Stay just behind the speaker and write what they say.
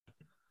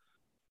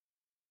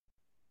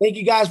Thank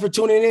you guys for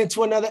tuning in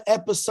to another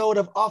episode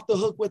of Off the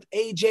Hook with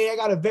AJ. I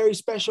got a very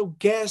special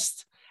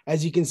guest,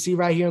 as you can see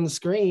right here on the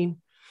screen,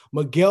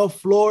 Miguel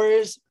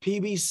Flores,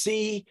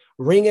 PBC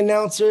ring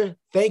announcer.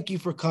 Thank you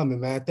for coming,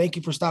 man. Thank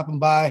you for stopping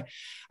by.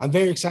 I'm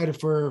very excited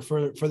for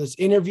this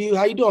interview.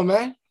 How you doing,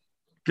 man?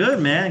 Good,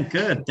 man.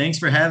 Good. Thanks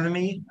for having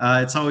me.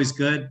 It's always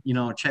good,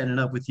 chatting it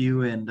up with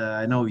you. And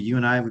I know you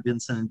and I, we've been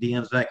sending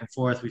DMs back and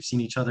forth. We've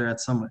seen each other at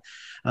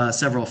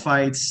several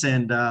fights,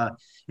 and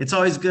it's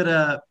always good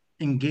to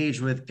engage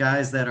with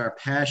guys that are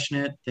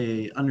passionate.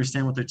 They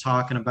understand what they're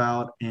talking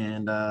about,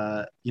 and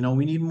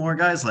we need more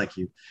guys like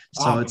you.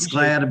 I So it's appreciate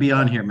glad to be that.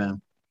 on here,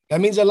 man. That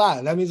means a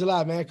lot. That means a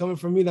lot, man. Coming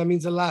from me, that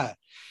means a lot.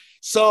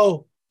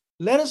 So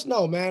let us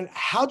know, man.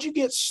 How'd you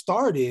get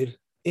started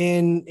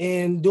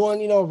in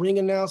doing, ring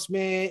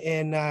announcement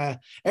and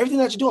everything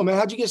that you're doing, man?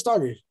 How'd you get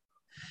started?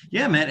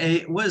 Yeah, man.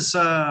 It was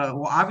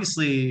well,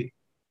 obviously,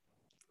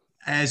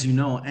 as you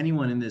know,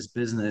 anyone in this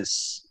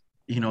business,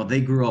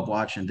 they grew up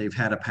watching, they've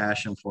had a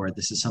passion for it.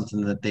 This is something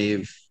that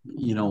they've,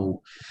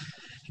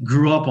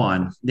 grew up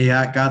on. They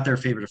got their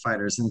favorite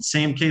fighters. And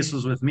same case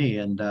was with me.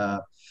 And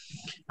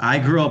I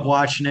grew up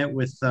watching it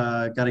with,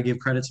 got to give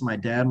credit to my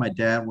dad. My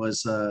dad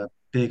was a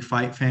big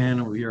fight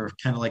fan. We were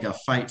kind of like a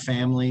fight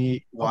family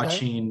Okay.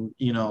 watching,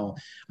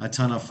 a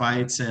ton of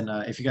fights. And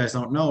if you guys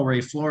don't know,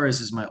 Ray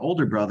Flores is my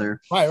older brother.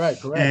 Right, right,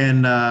 correct.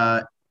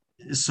 And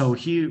so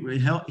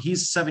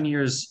he's 7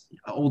 years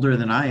older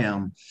than I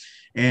am,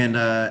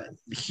 and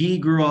he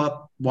grew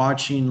up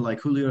watching like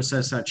Julio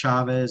Cesar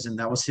Chavez, and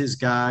that was his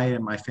guy.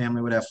 And my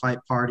family would have fight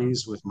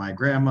parties with my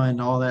grandma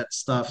and all that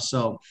stuff.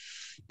 So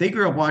they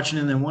grew up watching,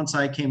 and then once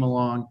I came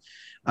along,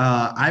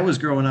 I was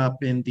growing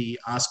up in the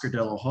Oscar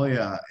De La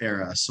Hoya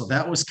era, so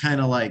that was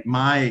kind of like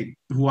my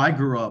who I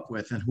grew up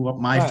with and who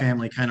my Right.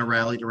 family kind of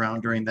rallied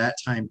around during that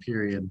time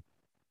period.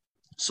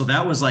 So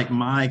that was like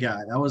my guy.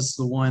 That was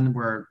the one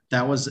where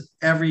that was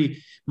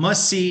every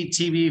must see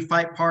TV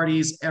fight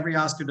parties, every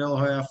Oscar De La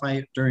Hoya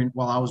fight during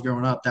while I was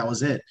growing up. That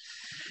was it.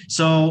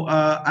 So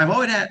I've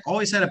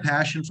always had a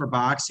passion for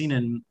boxing,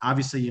 and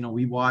obviously,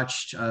 we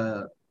watched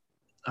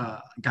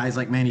guys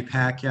like Manny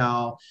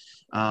Pacquiao,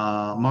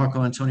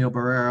 Marco Antonio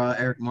Barrera,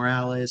 Eric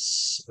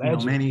Morales.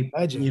 Legend, Manny.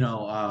 legend.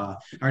 I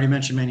already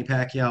mentioned Manny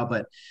Pacquiao,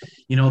 but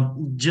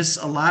just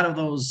a lot of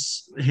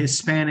those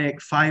Hispanic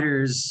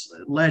fighters,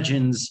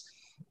 legends.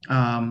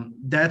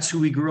 That's who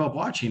we grew up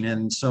watching,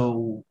 and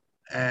so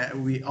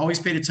we always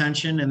paid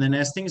attention. And then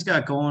as things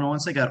got going,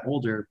 once I got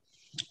older,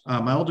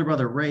 my older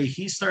brother Ray,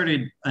 he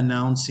started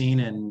announcing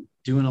and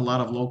doing a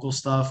lot of local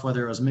stuff,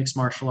 whether it was mixed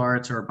martial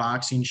arts or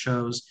boxing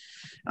shows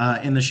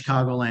in the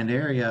Chicagoland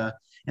area.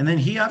 And then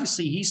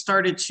he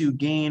started to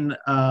gain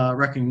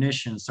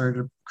recognition,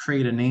 started to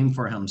create a name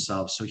for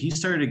himself. So he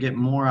started to get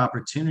more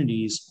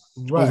opportunities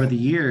over Right. the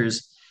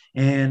years.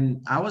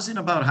 And I was in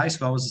about high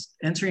school. I was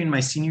entering my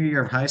senior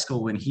year of high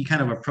school when he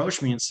kind of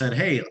approached me and said,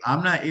 "Hey,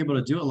 I'm not able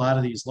to do a lot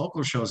of these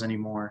local shows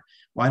anymore.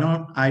 Why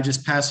don't I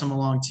just pass them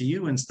along to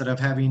you instead of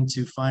having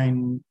to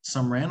find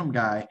some random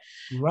guy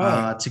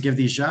Right. to give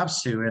these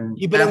jobs to?" And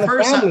Keep it in at the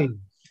first, family.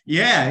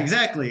 yeah,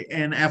 exactly.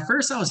 And at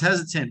first, I was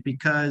hesitant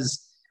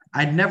because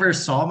I never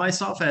saw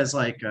myself as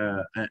like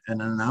an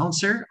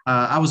announcer.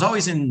 I was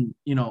always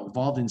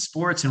involved in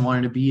sports and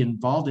wanted to be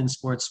involved in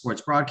sports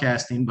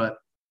broadcasting, but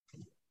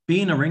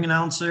being a ring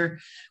announcer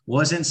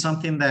wasn't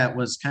something that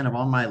was kind of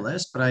on my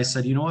list. But I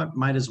said, you know what,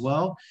 might as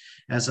well,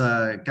 as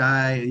a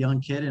guy, a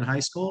young kid in high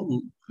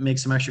school, make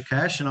some extra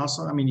cash. And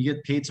also, I mean, you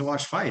get paid to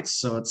watch fights.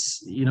 So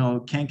it's,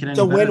 can't get It's any a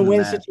better than win-win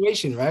that.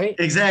 situation, right?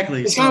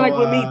 Exactly. It's kind of So,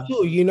 like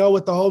with me too,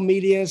 with the whole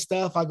media and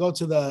stuff. I go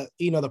to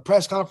the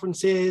press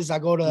conferences, I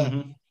go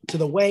mhm. to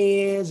the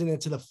weigh-ins and then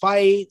to the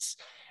fights.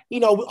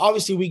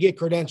 Obviously we get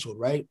credentialed,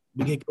 right?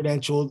 We get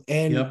credentialed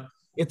and Yep.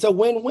 it's a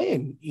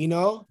win-win.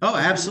 Oh,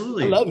 I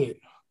absolutely. love it.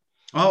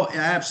 Oh,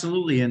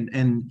 absolutely.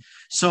 And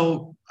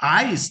so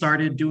I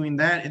started doing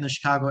that in the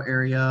Chicago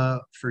area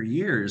for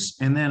years.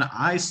 And then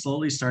I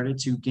slowly started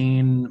to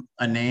gain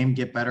a name,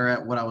 get better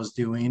at what I was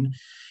doing.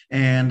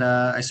 And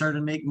I started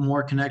to make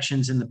more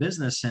connections in the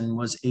business and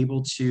was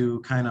able to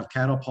kind of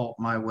catapult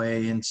my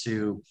way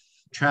into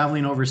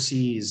traveling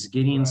overseas,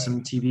 getting Right.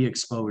 some TV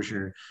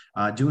exposure,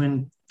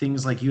 doing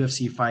things like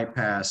UFC Fight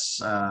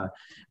Pass.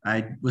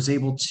 I was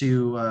able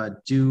to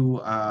do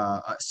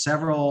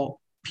several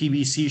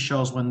PBC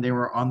shows when they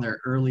were on their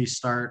early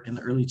start in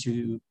the early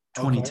Okay.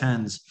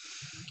 2010s.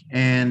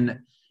 And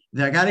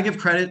I got to give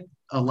credit.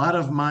 A lot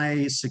of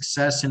my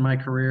success in my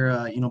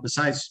career,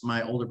 besides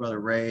my older brother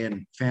Ray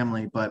and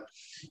family, but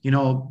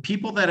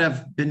people that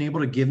have been able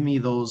to give me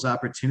those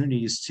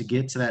opportunities to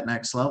get to that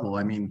next level.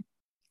 I mean,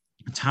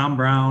 Tom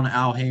Brown,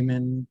 Al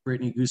Heyman,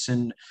 Brittany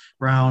Goosen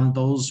Brown,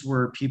 those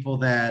were people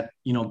that,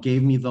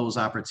 gave me those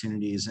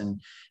opportunities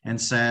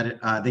and said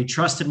they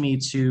trusted me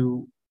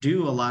to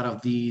do a lot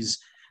of these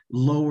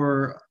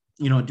lower,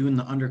 doing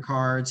the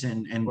undercards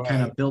and kind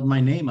Right. of build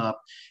my name up.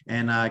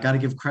 And I got to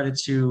give credit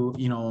to,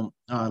 Leon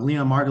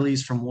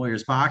Margulies from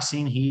Warriors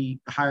Boxing.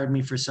 He hired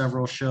me for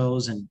several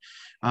shows and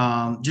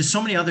just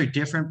so many other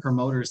different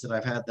promoters that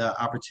I've had the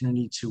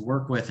opportunity to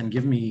work with and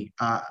give me,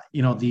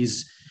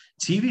 these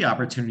TV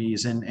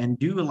opportunities and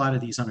do a lot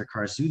of these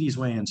undercards, do these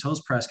weigh-ins,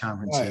 host press Right.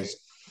 conferences.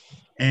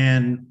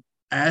 And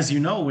as you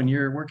know, when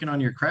you're working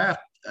on your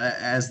craft,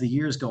 as the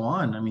years go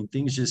on, I mean,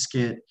 things just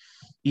get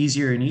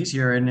easier and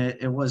easier. And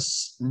it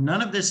was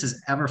none of this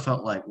has ever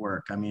felt like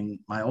work. I mean,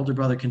 my older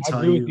brother can I tell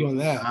agree with you you, on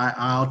that.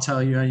 I'll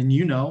tell you,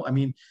 and I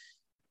mean,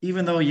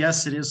 even though,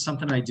 yes, it is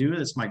something I do,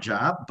 it's my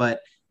job, but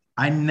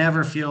I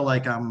never feel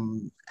like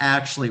I'm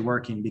actually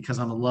working because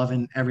I'm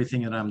loving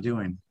everything that I'm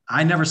doing.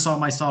 I never saw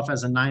myself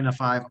as a 9 to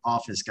 5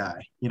 office guy.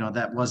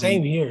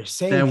 Same here.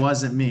 Same That here.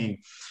 wasn't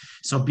me.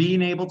 So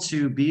being able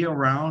to be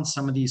around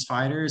some of these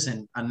fighters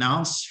and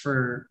announce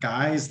for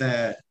guys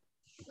that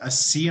I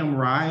see them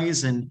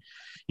rise. And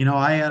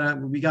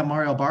we got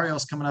Mario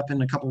Barrios coming up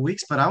in a couple of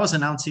weeks, but I was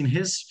announcing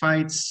his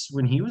fights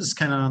when he was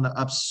kind of on the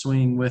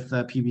upswing with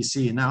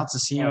PBC, and now to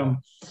see him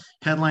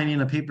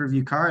headlining a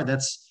pay-per-view card,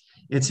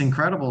 it's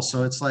incredible.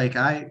 So it's like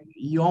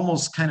you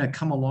almost kind of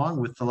come along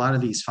with a lot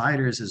of these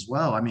fighters as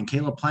well. I mean,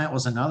 Caleb Plant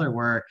was another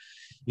where,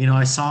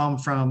 I saw him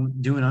from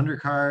doing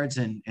undercards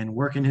and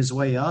working his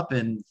way up,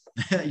 and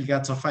you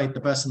got to fight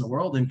the best in the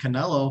world in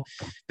Canelo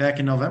back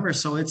in November.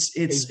 So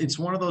it's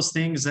one of those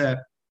things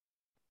that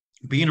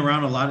being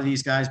around a lot of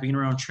these guys, being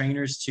around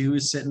trainers too,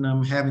 sitting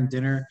them, having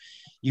dinner,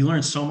 you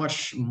learn so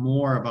much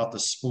more about the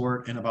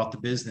sport and about the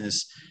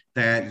business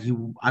that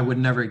I would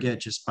never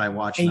get just by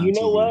watching And on you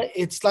know TV. what?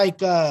 It's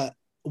like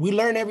we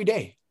learn every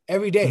day.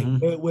 Every day.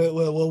 Mm-hmm.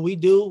 What we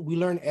do, we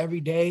learn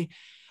every day.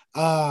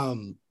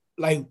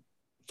 Like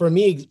for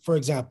me, for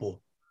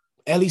example,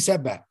 Ellie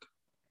Setback.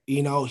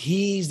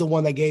 He's the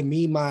one that gave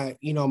me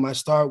my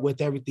start with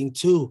everything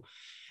too.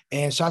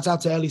 And shouts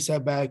out to Ellie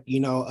Setback.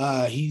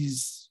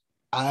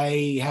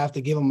 I have to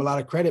give him a lot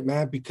of credit,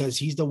 man, because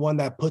he's the one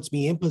that puts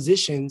me in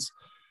positions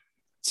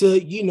to,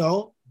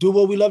 do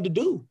what we love to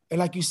do. And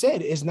like you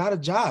said, it's not a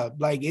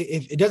job. Like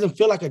it doesn't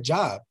feel like a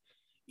job,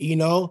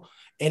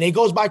 and it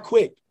goes by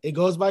quick. It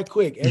goes by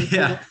quick.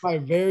 Everything goes by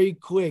very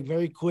quick,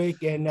 very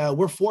quick. And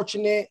we're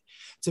fortunate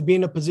to be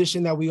in the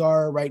position that we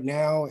are right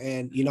now.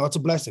 And, it's a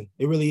blessing.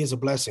 It really is a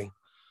blessing.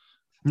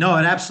 No,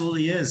 it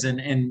absolutely is.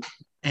 And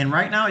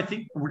right now I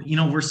think we're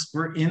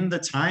in the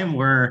time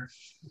where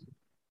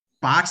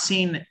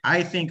boxing,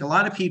 I think a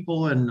lot of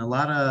people and a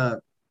lot of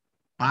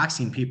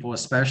boxing people,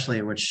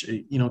 especially, which,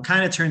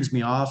 kind of turns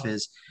me off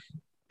is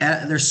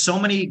there's so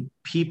many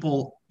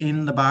people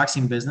in the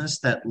boxing business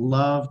that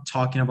love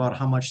talking about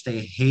how much they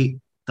hate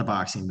the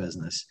boxing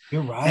business.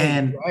 You're right.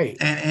 And, you're right.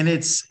 and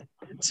it's,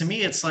 to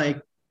me, it's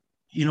like,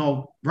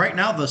 right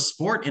now the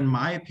sport, in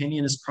my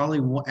opinion, is probably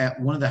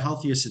at one of the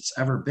healthiest it's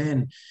ever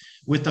been,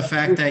 with the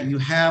fact that you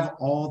have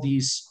all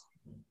these,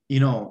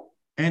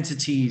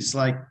 entities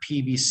like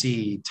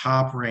PBC,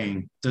 Top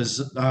Rank,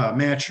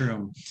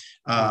 Matchroom,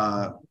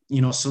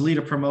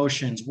 Salida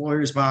Promotions,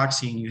 Warriors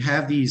Boxing. You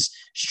have these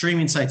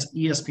streaming sites,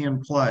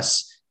 ESPN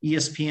Plus,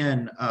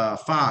 ESPN,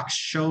 Fox,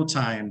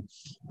 Showtime,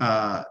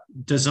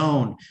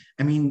 DAZN.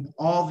 I mean,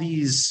 all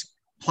these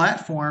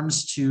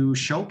platforms to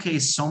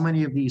showcase so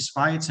many of these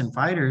fights and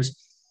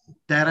fighters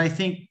that I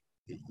think,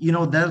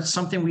 that's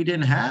something we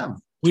didn't have.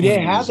 We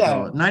didn't have that.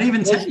 Ago. Not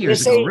even 10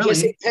 years ago, really.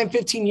 Say 10,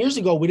 15 years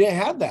ago, we didn't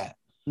have that.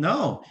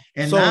 No.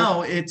 And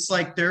now it's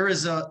like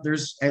there's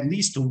at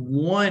least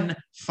one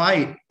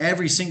fight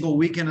every single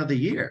weekend of the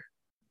year.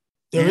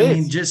 I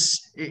mean,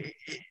 just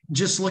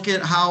look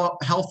at how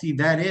healthy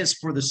that is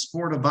for the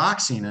sport of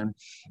boxing.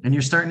 And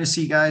you're starting to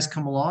see guys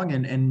come along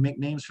and make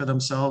names for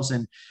themselves.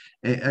 And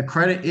a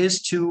credit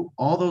is to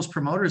all those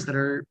promoters that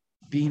are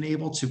being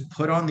able to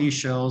put on these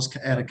shows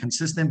at a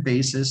consistent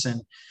basis.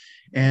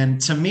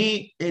 And to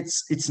me,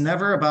 it's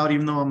never about,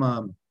 even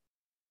though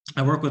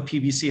I work with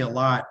PBC a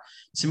lot,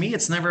 to me,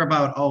 it's never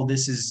about, oh,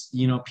 this is,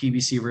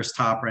 PBC versus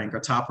Top Rank or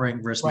Top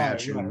Rank versus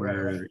Matchroom.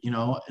 Right.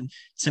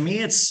 To me,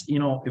 it's,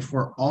 if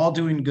we're all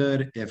doing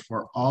good, if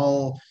we're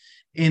all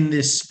in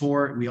this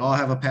sport, we all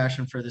have a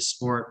passion for this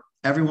sport,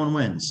 everyone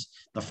wins.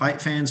 The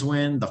fight fans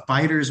win, the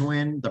fighters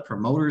win, the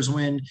promoters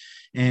win.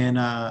 And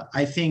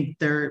I think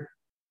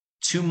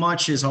too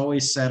much is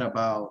always said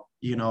about,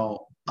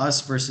 us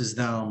versus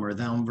them, or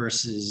them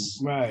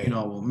versus,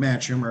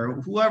 Matchroom,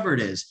 or whoever it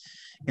is.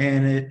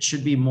 And it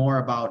should be more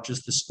about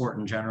just the sport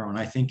in general. And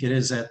I think it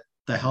is at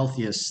the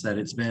healthiest that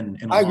it's been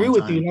in a long time. I agree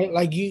with you.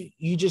 Like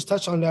you just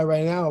touched on that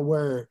right now,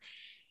 where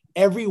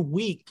every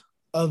week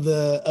of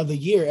the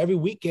year, every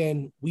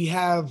weekend, we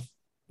have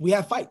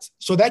fights.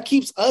 So that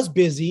keeps us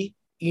busy,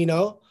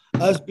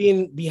 us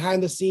being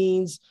behind the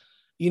scenes,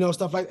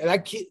 stuff like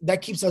that.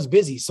 That keeps us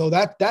busy. So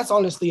that's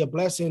honestly a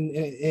blessing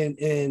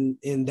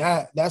in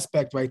that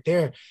aspect right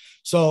there.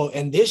 So,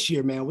 and this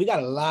year, man, we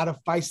got a lot of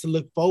fights to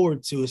look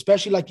forward to,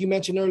 especially like you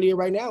mentioned earlier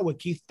right now with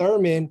Keith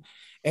Thurman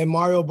and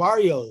Mario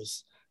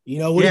Barrios.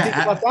 What do you think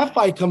about that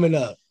fight coming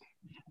up?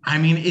 I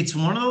mean, it's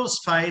one of those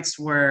fights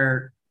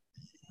where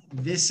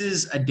this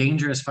is a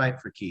dangerous fight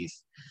for Keith.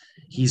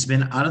 He's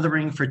been out of the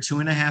ring for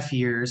 2.5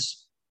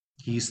 years.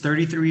 He's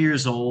 33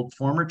 years old,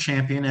 former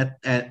champion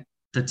at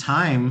the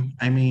time.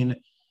 I mean,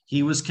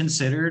 he was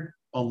considered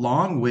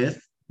along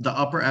with the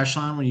upper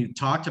echelon when you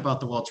talked about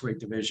the welterweight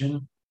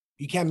division.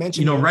 You can't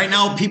mention, right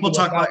now people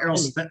talk about Errol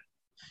Spence.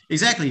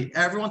 Exactly.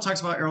 Everyone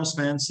talks about Errol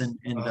Spence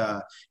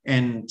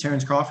and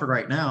Terrence Crawford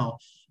right now.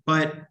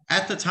 But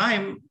at the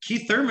time,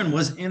 Keith Thurman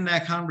was in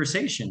that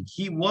conversation.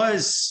 He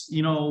was,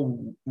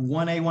 1A,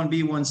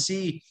 1B,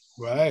 1C.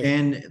 Right.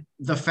 And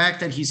the fact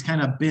that he's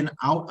kind of been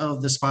out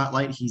of the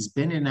spotlight, he's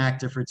been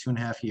inactive for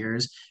 2.5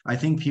 years. I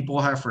think people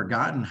have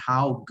forgotten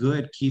how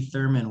good Keith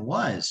Thurman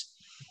was.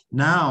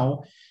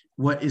 Now,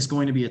 what is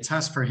going to be a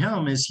test for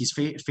him is he's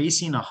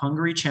facing a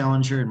hungry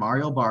challenger in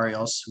Mario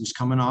Barrios, who's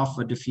coming off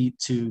a defeat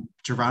to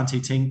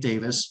Gervonta Tank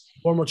Davis,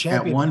 former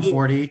champion at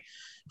 140,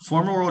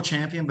 former world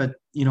champion. But,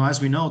 as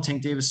we know,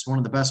 Tank Davis is one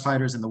of the best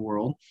fighters in the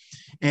world.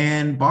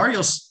 And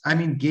Barrios,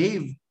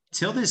 gave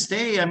till this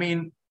day,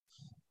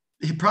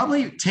 he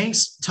probably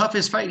Tank's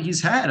toughest fight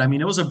he's had.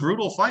 It was a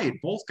brutal fight.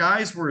 Both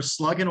guys were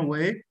slugging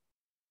away.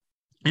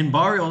 And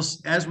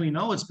Barrios, as we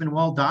know, it's been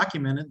well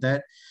documented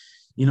that,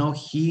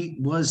 he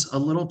was a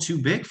little too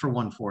big for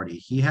 140.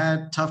 He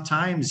had tough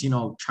times,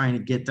 trying to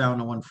get down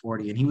to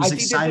 140, and he was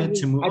excited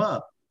to move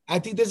up. I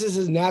think this is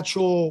his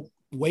natural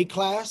weight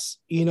class.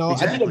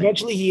 Exactly. I think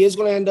eventually he is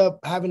going to end up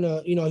having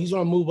he's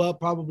going to move up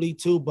probably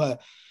too,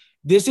 but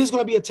this is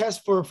going to be a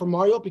test for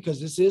Mario because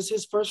this is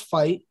his first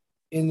fight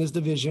in this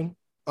division.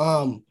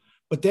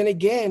 But then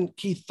again,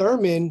 Keith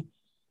Thurman,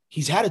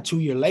 he's had a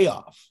 2-year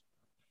layoff.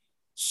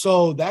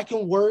 So that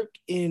can work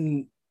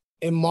in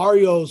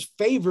Mario's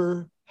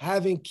favor,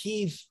 having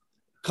Keith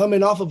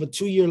coming off of a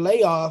 2-year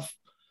layoff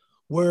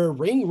where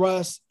ring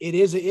rust, it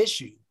is an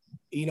issue,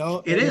 It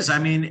is.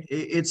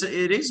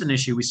 It is an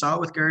issue. We saw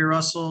it with Gary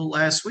Russell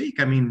last week.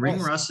 Ring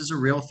rust is a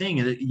real thing.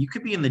 You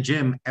could be in the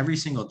gym every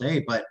single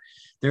day, but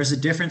there's a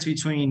difference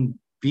between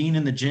being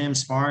in the gym,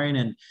 sparring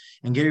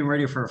and getting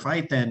ready for a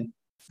fight than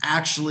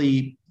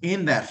actually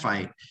in that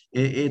fight.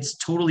 It's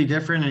totally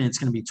different, and it's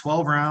going to be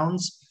 12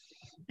 rounds.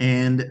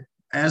 And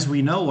as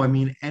we know,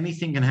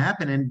 anything can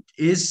happen. And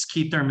is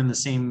Keith Thurman the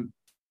same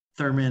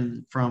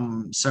Thurman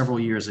from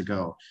several years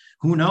ago?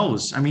 Who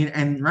knows?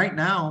 And right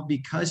now,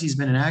 because he's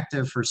been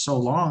inactive for so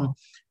long,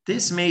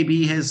 this may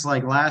be his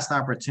last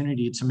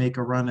opportunity to make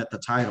a run at the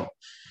title.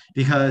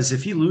 Because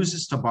if he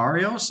loses to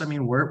Barrios,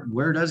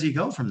 where does he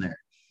go from there?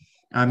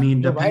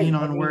 Depending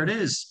on where it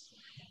is.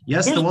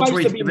 Yes, the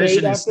welterweight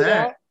division is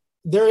that.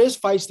 There is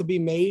fights to be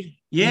made.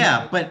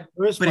 Yeah, but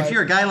if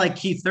you're a guy like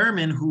Keith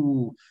Thurman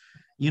who,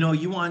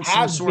 you want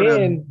some sort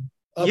of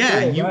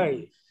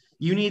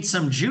you need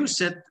some juice.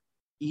 That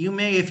you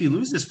may, if you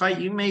lose this fight,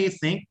 you may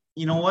think,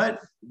 what?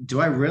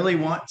 Do I really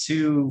want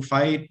to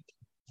fight,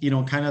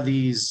 kind of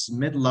these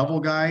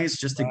mid-level guys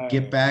just to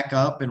get back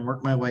up and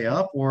work my way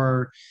up,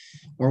 or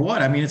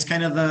what? It's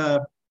kind of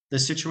the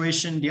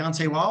situation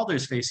Deontay Wilder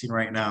is facing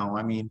right now.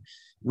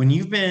 When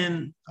you've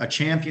been a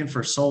champion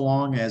for so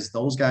long as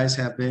those guys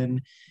have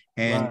been,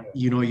 and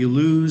you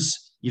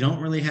lose, you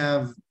don't really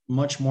have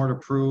much more to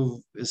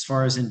prove as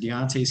far as in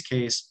Deontay's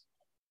case.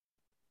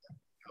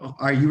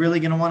 Are you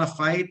really going to want to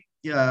fight,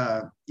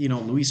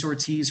 Luis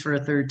Ortiz for a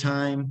third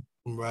time?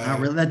 Right. Not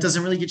really. That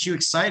doesn't really get you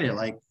excited.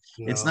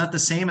 It's not the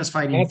same as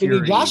fighting Anthony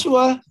Fury.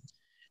 Joshua.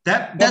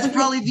 That's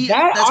probably the.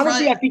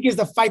 Honestly, I think is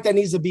the fight that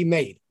needs to be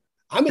made.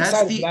 I'm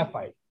excited for that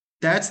fight.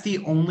 That's the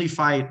only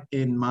fight,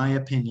 in my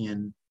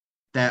opinion,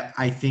 that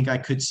I think I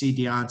could see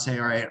Deontay.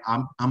 All right,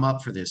 I'm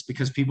up for this,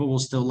 because people will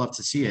still love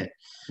to see it.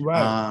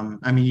 Right.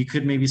 You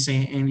could maybe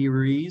say Andy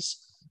Ruiz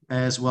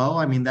as well.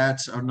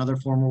 That's another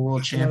former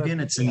world champion.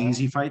 It's an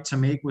easy fight to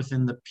make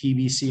within the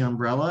PBC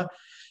umbrella.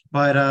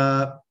 But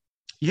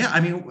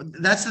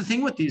that's the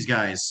thing with these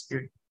guys.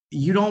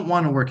 You don't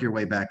want to work your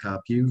way back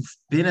up. You've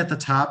been at the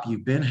top.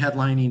 You've been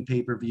headlining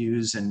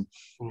pay-per-views and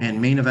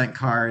main event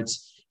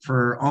cards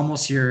for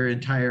almost your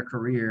entire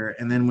career.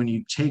 And then when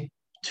you take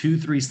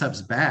 2-3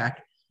 steps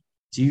back,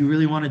 do you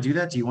really want to do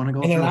that? Do you want to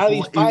go through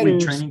a full 8-week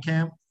training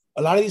camp?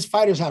 A lot of these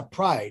fighters have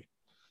pride,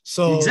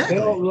 so they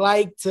don't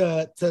like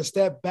to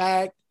step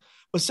back.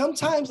 But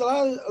sometimes, a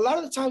lot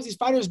of the times, these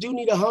fighters do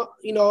need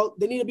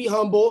they need to be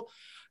humble.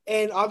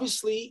 And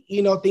obviously,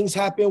 things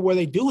happen where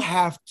they do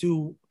have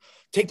to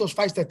take those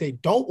fights that they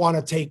don't want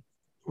to take,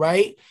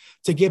 right,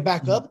 to get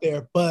back up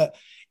there. But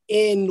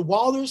in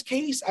Wilder's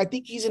case, I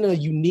think he's in a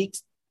unique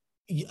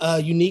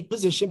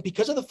position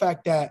because of the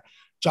fact that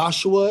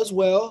Joshua as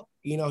well,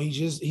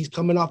 he's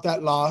coming off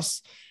that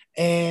loss.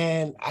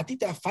 And I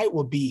think that fight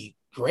will be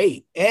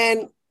great.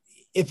 And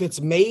if it's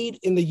made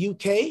in the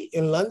UK,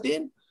 in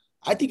London,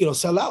 I think it'll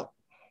sell out.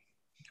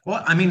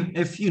 Well,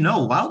 if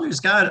Wilder's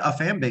got a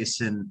fan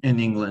base in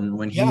England.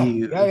 When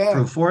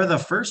before the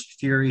first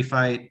Fury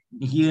fight,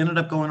 he ended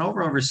up going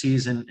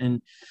overseas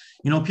and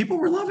people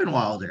were loving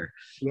Wilder.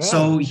 Yeah.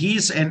 So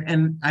he's,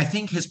 and I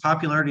think his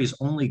popularity has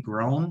only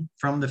grown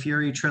from the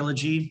Fury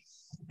trilogy.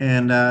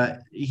 And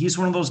he's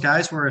one of those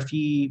guys where if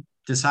he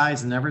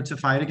decides never to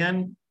fight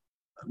again,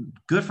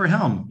 good for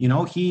him.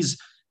 He's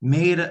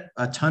made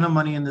a ton of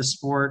money in this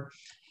sport.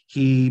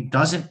 He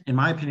doesn't, in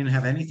my opinion,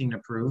 have anything to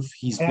prove.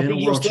 He's been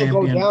a world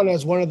champion. Go down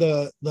as one of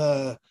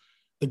the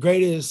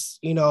greatest,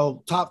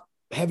 top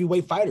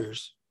heavyweight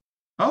fighters.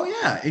 Oh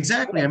yeah,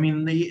 exactly. I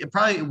mean,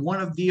 probably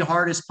one of the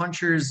hardest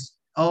punchers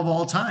of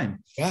all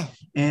time. Yeah.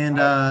 And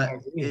I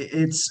agree.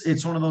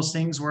 it's one of those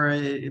things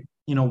where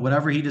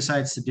whatever he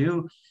decides to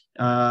do,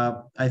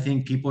 I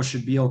think people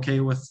should be okay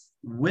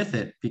with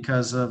it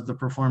because of the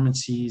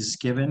performance he's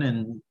given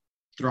and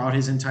throughout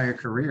his entire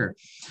career.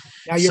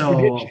 Now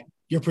So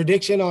your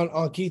prediction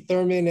on Keith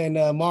Thurman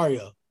and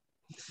Mario.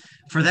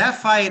 for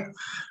that fight,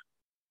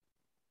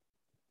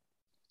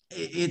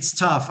 it's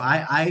tough.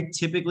 I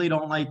typically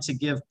don't like to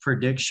give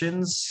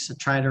predictions to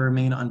try to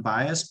remain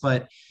unbiased,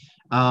 but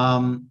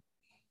I'll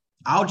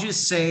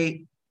just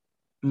say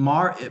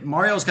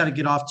Mario's got to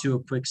get off to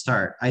a quick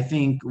start. I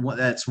think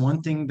that's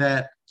one thing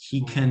that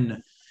he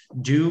can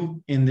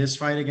do in this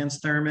fight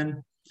against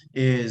Thurman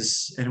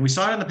is, and we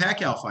saw it in the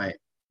Pacquiao fight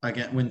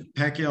again when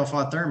Pacquiao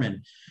fought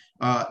Thurman.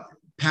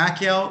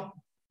 Pacquiao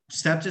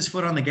stepped his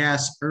foot on the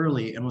gas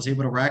early and was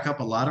able to rack up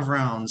a lot of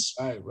rounds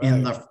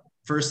in the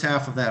first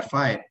half of that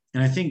fight.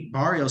 And I think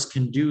Barrios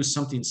can do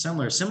something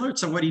similar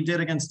to what he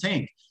did against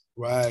Tank.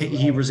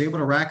 He was able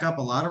to rack up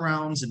a lot of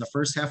rounds in the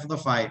first half of the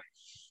fight.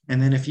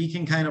 And then if he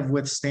can kind of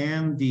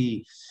withstand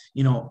the,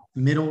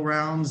 middle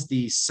rounds,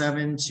 the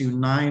 7th to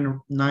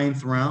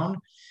 9th round,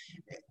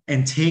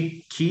 and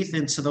take Keith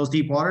into those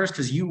deep waters,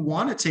 because you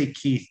want to take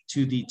Keith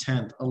to the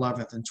 10th,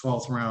 11th, and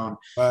 12th round,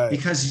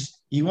 because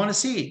you want to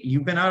see it.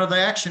 You've been out of the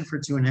action for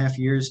 2.5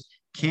 years.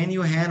 Can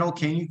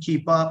you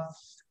keep up,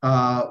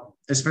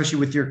 especially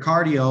with your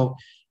cardio?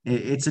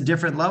 It's a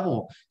different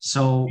level.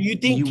 So do you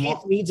think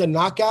Keith needs a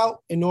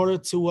knockout in order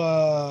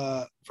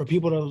to for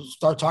people to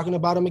start talking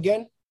about him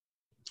again?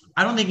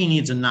 I don't think he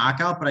needs a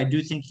knockout, but I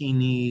do think he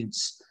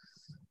needs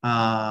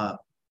an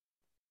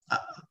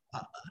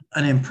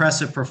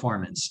impressive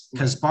performance,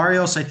 because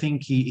Barrios, I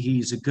think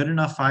he's a good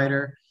enough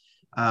fighter.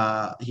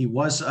 He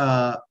was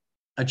a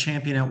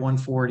champion at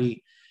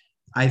 140.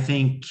 I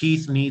think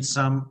Keith needs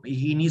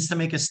he needs to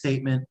make a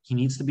statement. He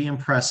needs to be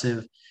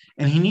impressive,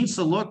 and he needs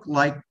to look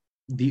like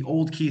the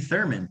old Keith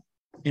Thurman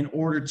in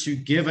order to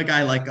give a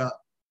guy like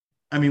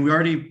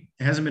it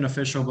hasn't been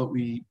official, but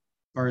we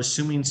are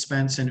assuming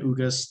Spence and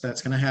Ugas,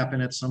 that's going to happen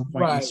at some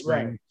point in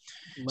spring.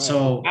 Right.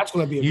 So that's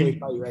going to be a great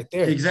fight right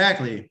there.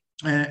 Exactly.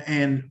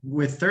 And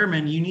with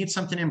Thurman, you need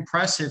something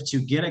impressive to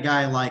get a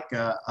guy like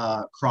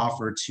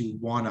Crawford to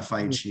want to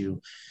fight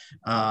you.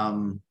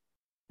 And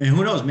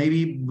who knows,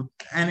 maybe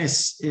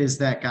Ennis is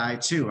that guy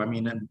too. I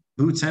mean,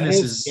 Boots Ennis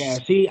is. Yeah,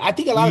 see, I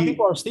think a lot of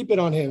people are sleeping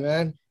on him,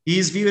 man.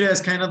 He's viewed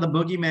as kind of the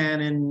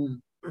boogeyman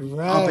and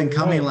up and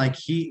coming. Like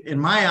in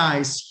my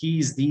eyes,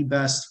 he's the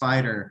best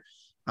fighter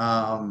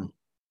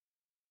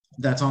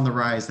that's on the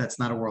rise. That's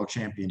not a world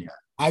champion yet.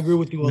 I agree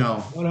with you.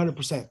 No,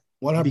 100%.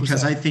 100%.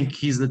 Because I think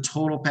he's the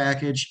total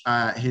package.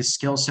 His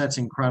skill set's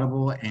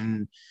incredible.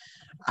 And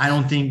I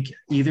don't think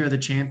either of the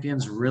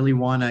champions really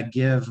want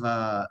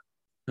to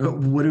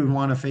would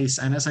want to face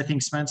Ennis. I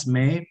think Spence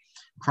may.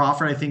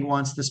 Crawford, I think,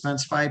 wants the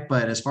Spence fight.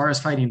 But as far as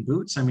fighting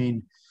Boots, I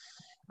mean,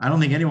 I don't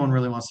think anyone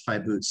really wants to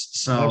fight Boots.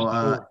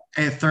 So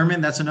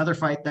Thurman, that's another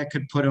fight that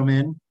could put him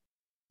in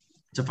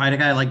to fight a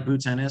guy like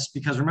Boots Ennis,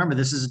 because remember,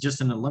 this is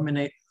just an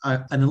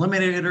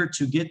eliminator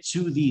to get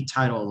to the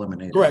title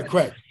eliminator.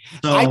 Correct.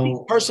 So I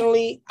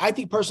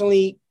think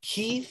personally,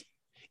 Keith,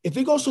 if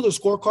it goes to the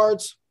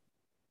scorecards,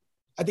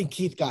 I think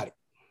Keith got it.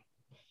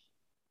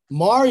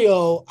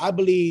 Mario, I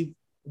believe,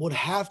 would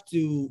have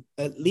to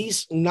at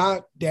least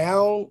knock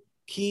down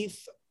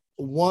Keith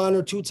 1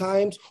 or 2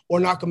 times or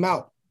knock him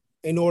out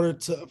in order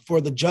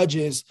for the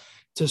judges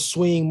to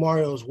swing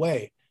Mario's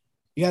way.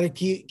 You got to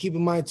keep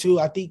in mind too,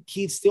 I think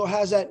Keith still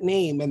has that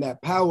name and that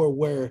power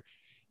where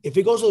if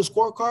it goes to the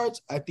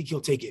scorecards, I think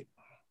he'll take it.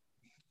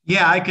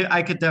 Yeah, I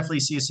could definitely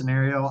see a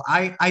scenario.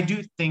 I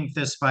do think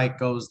this fight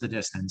goes the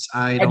distance.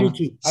 I do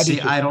too.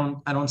 I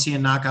don't see a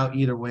knockout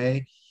either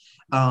way.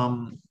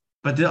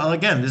 But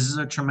again, this is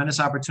a tremendous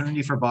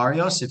opportunity for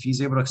Barrios. If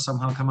he's able to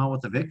somehow come out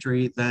with a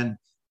victory, then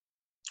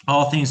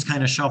all things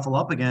kind of shuffle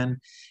up again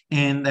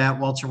in that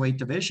welterweight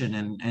division.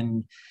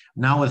 And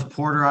now with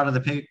Porter out of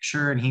the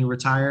picture and he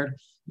retired,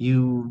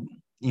 you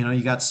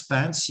got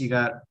Spence, you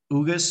got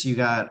Ugas, you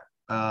got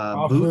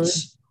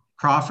Boots,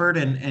 Crawford,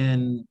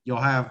 and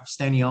you'll have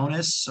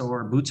Stanionis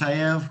or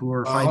Butayev who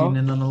are fighting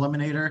in an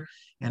eliminator.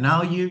 And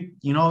now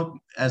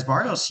as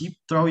Barrios, you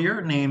throw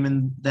your name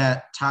in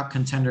that top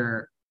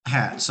contender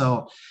hat.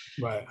 So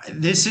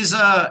this is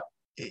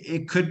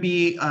it could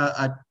be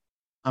a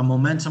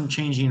momentum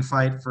changing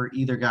fight for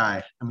either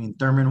guy. I mean,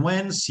 Thurman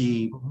wins.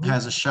 He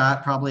has a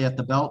shot probably at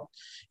the belt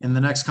in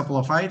the next couple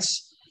of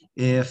fights.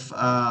 If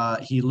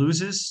he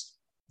loses,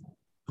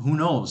 who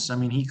knows? I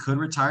mean, he could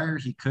retire.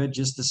 He could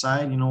just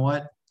decide, you know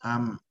what,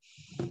 I'm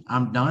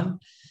done.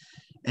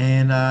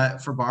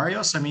 And for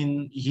Barrios, I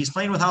mean, he's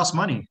playing with house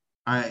money.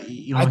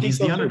 He's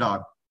the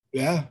underdog.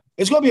 Yeah,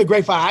 it's going to be a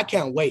great fight. I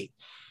can't wait.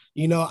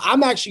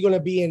 I'm actually going to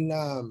be in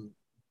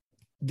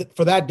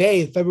for that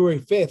day, February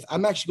 5th.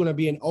 I'm actually going to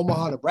be in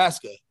Omaha,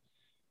 Nebraska.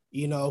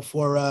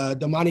 For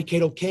Damani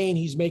Kato Kane,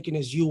 he's making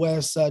his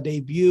U.S.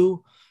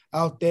 debut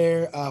out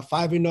there.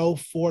 5-0,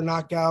 4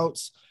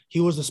 knockouts. he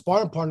was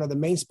the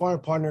main sparring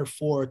partner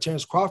for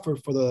Terrence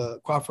Crawford for the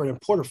Crawford and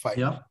Porter fight.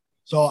 Yeah.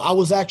 So I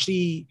was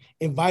actually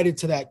invited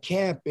to that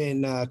camp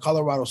in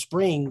Colorado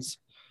Springs.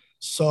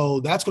 So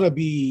that's going to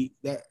be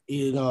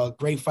a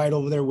great fight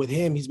over there with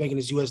him. He's making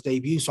his U.S.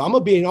 debut. So I'm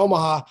going to be in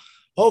Omaha.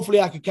 Hopefully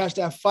I can catch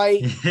that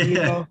fight.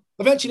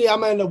 Eventually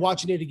I'm going to end up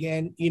watching it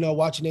again,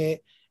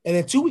 And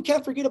then 2, we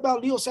can't forget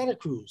about Leo Santa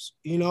Cruz.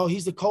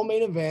 He's the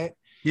co-main event.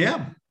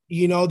 Yeah.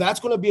 That's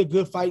going to be a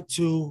good fight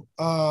too.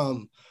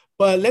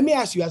 But let me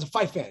ask you, as a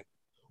fight fan,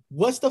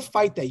 what's the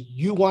fight that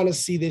you want to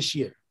see this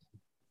year?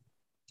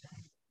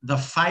 The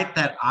fight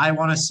that I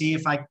want to see,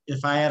 if I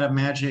had a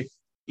magic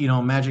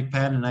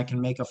pen and I can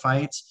make a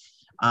fight,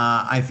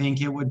 I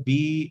think it would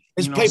be.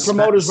 Let's play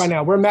promoters right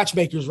now. We're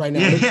matchmakers right now.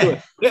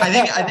 Yeah.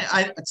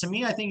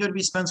 I think it would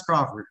be Spence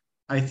Crawford.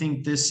 I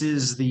think this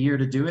is the year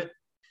to do it.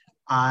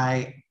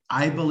 I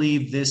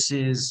believe this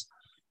is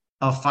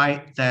a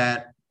fight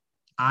that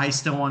I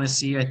still want to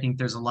see. I think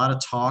there's a lot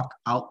of talk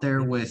out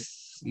there with,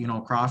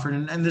 Crawford,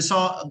 and this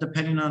all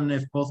depending on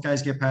if both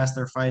guys get past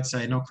their fights.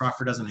 I know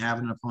Crawford doesn't have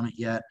an opponent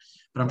yet,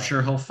 but I'm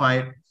sure he'll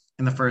fight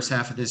in the first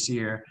half of this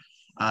year.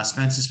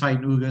 Spence is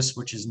fighting Ugas,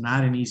 which is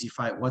not an easy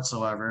fight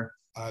whatsoever.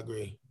 I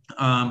agree.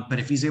 But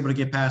if he's able to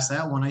get past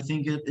that one, I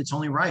think it's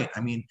only right.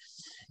 I mean,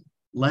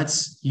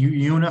 let's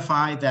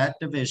unify that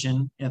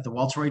division at the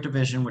welterweight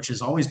division, which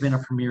has always been a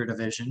premier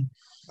division,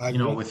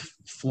 with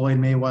Floyd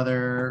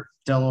Mayweather,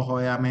 De La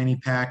Hoya, Manny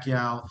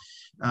Pacquiao.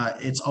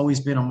 It's always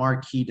been a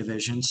marquee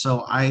division.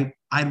 So I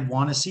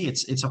want to see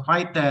it's a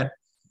fight that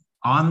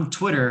on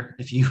Twitter,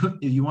 if you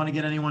want to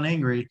get anyone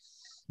angry,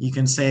 you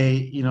can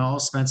say,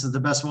 Spence is the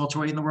best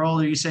welterweight in the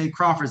world, or you say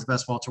Crawford's the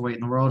best welterweight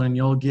in the world, and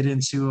you'll get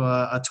into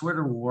a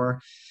Twitter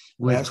war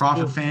with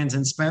Crawford fans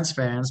and Spence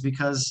fans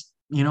because,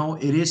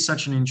 it is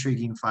such an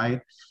intriguing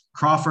fight.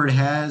 Crawford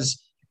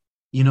has,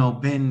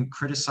 been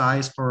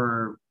criticized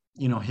for,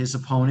 his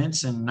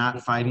opponents and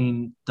not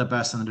fighting the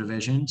best in the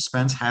division.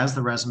 Spence has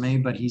the resume,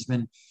 but he's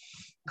been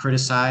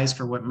criticized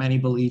for what many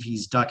believe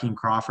he's ducking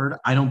Crawford.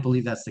 I don't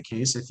believe that's the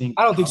case. I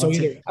don't think so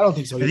either. I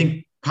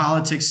think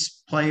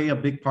politics play a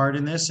big part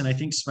in this. And I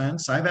think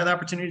Spence, I've had the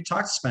opportunity to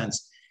talk to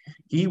Spence.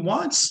 He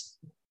wants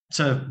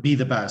to be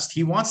the best.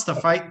 He wants to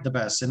fight the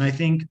best. And I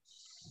think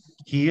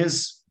he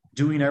is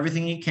doing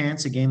everything he can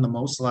to gain the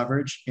most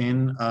leverage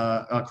in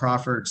a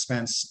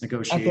Crawford-Spence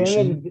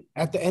negotiation.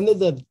 At the end of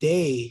the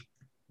day,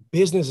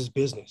 business is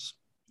business.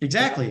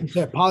 Exactly.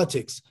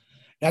 Politics.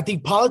 And I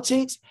think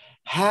politics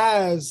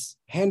has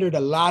hindered a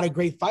lot of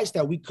great fights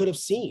that we could have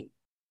seen.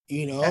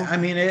 I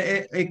mean,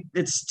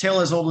 it's tale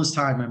as old as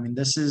time. I mean,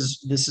 this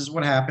is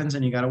what happens,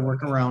 and you got to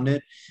work around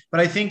it. But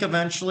I think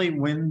eventually,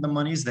 when the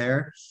money's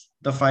there,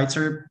 the fights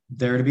are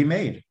there to be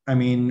made. I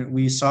mean,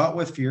 we saw it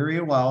with Fury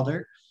and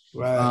Wilder.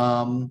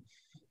 Right.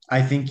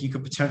 I think you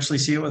could potentially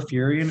see it with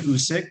Fury and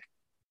Usyk.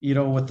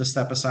 With the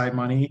step aside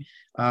money.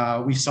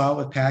 We saw it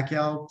with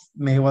Pacquiao,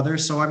 Mayweather.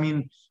 So I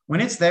mean,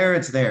 when it's there,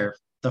 it's there.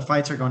 The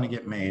fights are going to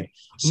get made.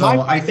 So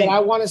the fight that I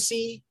want to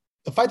see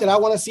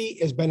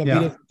is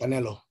Benavidez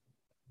Canelo.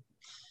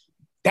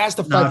 That's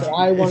the fight that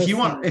I want to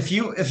see.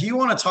 If you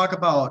want to talk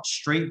about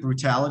straight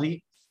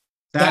brutality,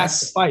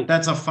 that's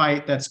a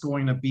fight that's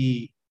going to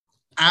be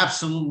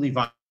absolutely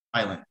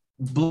violent,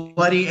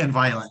 bloody and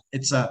violent.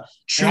 It's a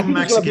true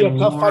Mexican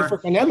war. Tough fight for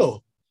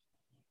Canelo.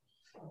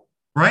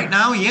 Right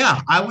now, yeah,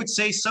 I would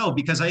say so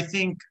because I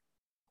think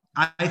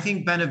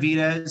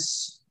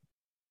Benavidez.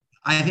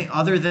 I think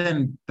other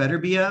than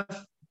Beterbiev,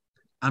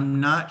 I'm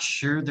not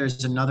sure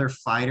there's another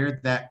fighter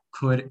that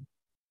could.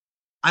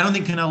 I don't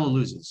think Canelo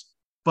loses,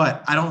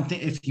 but I don't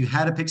think if you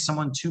had to pick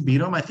someone to beat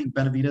him, I think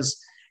Benavidez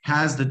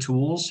has the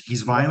tools.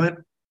 He's violent.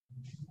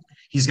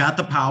 He's got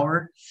the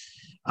power.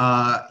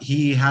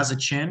 He has a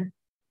chin,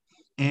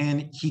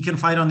 and he can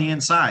fight on the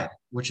inside,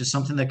 which is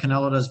something that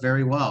Canelo does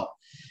very well.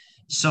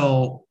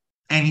 So,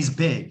 and he's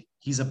big.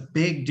 He's a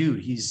big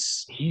dude.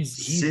 He's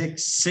 6'4",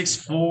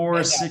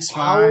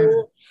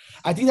 6'5".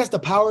 I think that's the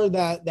power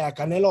that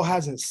Canelo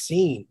hasn't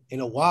seen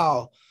in a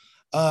while.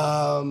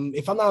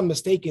 If I'm not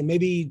mistaken,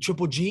 maybe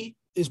Triple G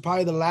is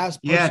probably the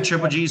last person. Yeah,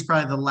 Triple G is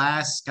probably the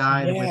last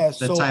guy with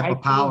the type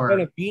of power.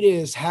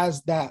 Benavidez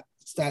has that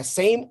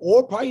same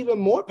or probably even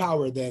more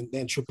power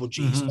than Triple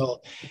G. Mm-hmm.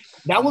 So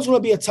that one's going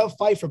to be a tough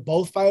fight for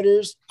both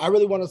fighters. I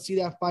really want to see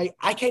that fight.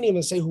 I can't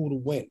even say who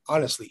would win,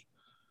 honestly.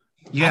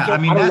 Yeah, I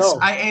mean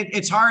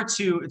it's hard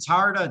to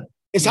count out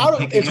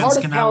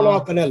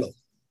Canelo.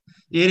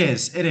 It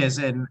is,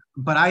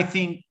 but I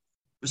think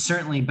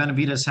certainly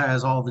Benavidez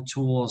has all the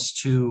tools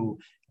to.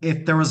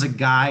 If there was a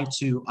guy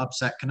to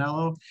upset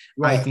Canelo,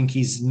 right. I think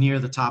he's near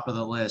the top of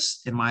the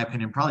list, in my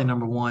opinion, probably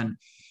number one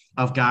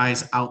of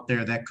guys out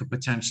there that could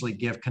potentially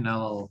give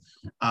Canelo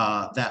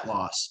that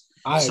loss.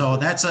 So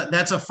that's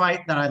a fight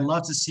that I'd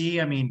love to see.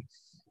 I mean,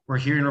 we're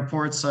hearing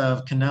reports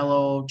of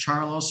Canelo,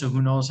 Charlo, so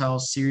who knows how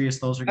serious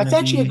those are going to be.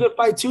 That's actually a good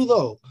fight too,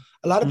 though.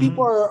 A lot of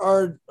people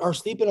are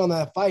sleeping on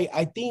that fight.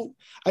 I think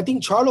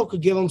Charlo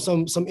could give him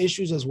some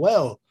issues as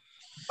well.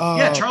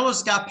 Yeah,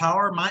 Charlo's got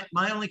power.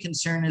 My only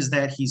concern is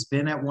that he's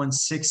been at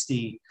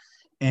 160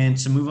 and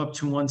to move up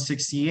to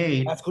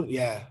 168. That's cool.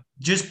 Yeah.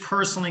 Just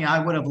personally, I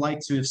would have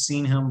liked to have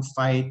seen him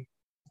fight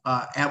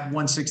at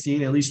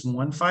 168, at least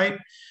one fight.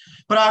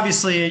 But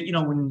obviously, you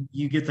know, when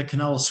you get the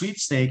Canelo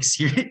sweepstakes,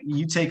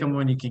 you take him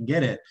when you can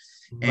get it.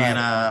 Right.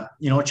 And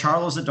you know,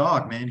 Charlo's a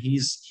dog, man.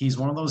 He's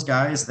one of those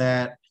guys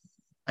that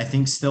I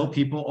think still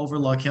people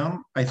overlook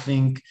him. I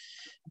think,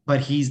 but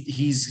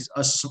he's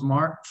a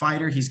smart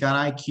fighter. He's got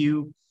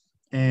IQ,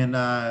 and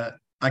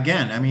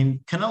again, I mean,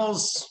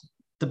 Canelo's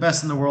the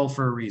best in the world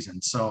for a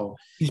reason. So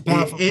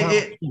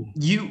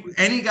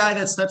any guy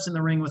that steps in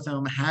the ring with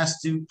him has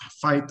to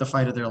fight the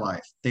fight of their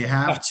life. They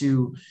have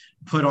to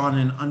put on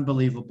an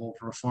unbelievable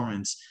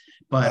performance.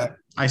 But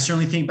I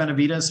certainly think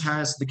Benavidez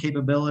has the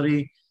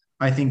capability.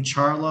 I think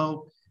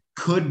Charlo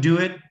could do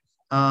it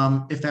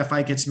if that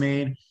fight gets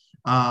made.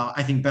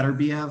 I think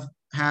Beterbiev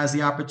has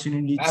the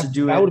opportunity to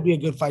do it. That would be a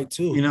good fight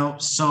too. You know,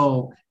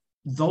 so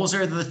those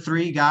are the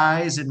three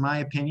guys, in my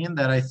opinion,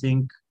 that I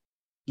think,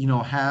 you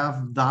know,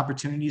 have the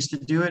opportunities to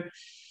do it.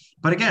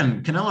 But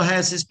again, Canelo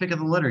has his pick of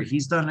the litter.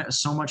 He's done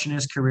so much in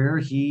his career.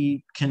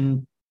 He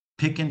can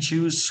pick and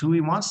choose who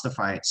he wants to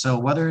fight. So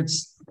whether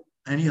it's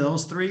any of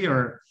those three,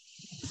 or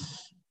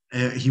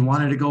he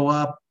wanted to go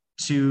up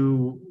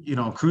to, you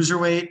know,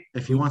 cruiserweight,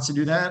 if he wants to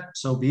do that,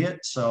 so be it.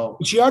 So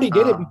she already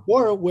did it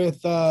before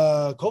with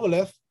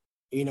Kovalev,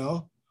 you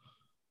know.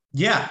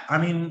 Yeah, I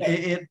mean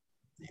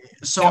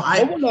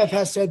Kovalev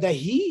has said that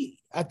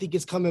I think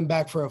is coming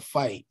back for a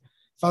fight.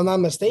 If I'm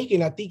not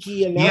mistaken, I think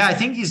he announced. Yeah, I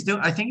think he's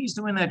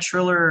doing that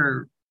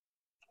Triller.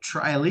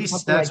 At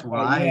least that's what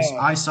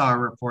I saw a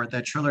report,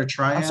 that Triller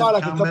Triad. I saw it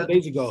like a couple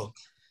days ago.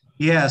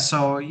 Yeah,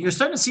 so you're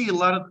starting to see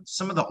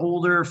some of the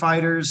older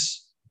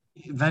fighters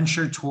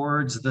venture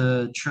towards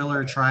the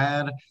Triller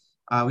Triad.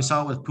 We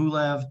saw it with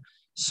Pulev.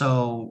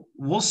 So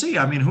we'll see.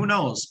 I mean, who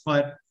knows?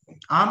 But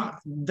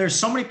there's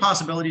so many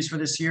possibilities for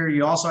this year.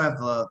 You also have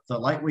the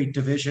lightweight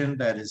division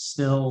that is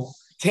still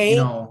Tank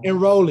and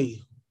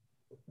Rolly.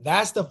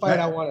 That's the fight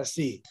I want to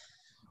see.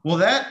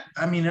 Well,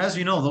 I mean, as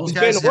you know, those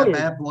guys have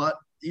bad blood.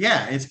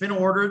 Yeah, it's been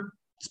ordered.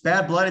 It's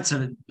bad blood.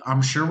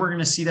 I'm sure we're going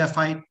to see that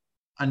fight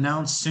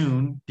announced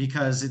soon,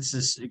 because it's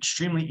this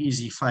extremely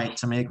easy fight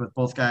to make with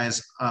both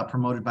guys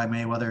promoted by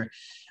Mayweather.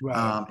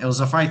 Right. It was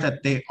a fight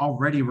that they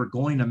already were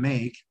going to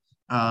make,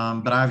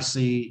 but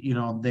obviously, you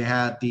know, they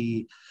had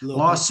the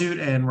lawsuit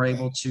and were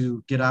able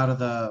to get out of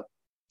the,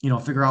 you know,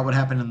 figure out what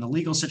happened in the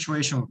legal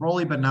situation with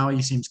Rolly, but now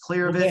he seems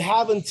clear of it. They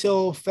have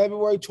until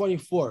February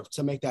 24th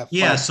to make that fight.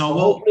 Yeah, so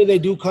hopefully they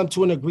do come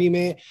to an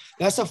agreement.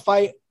 That's a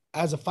fight.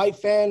 As a fight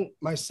fan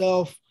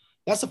myself,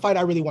 that's a fight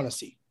I really want to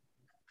see.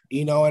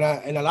 You know,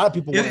 and a lot of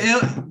people.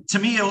 To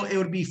me, it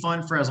would be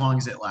fun for as long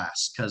as it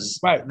lasts, because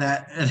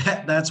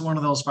that's one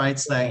of those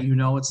fights that, you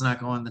know, it's not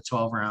going to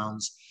 12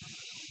 rounds.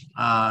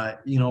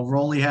 You know,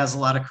 Rolly has a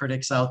lot of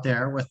critics out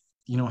there with,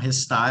 you know,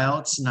 his style.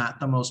 It's not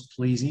the most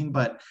pleasing,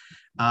 but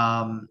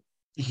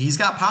he's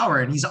got power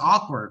and he's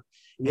awkward.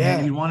 Yeah.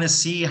 And you want to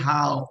see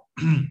how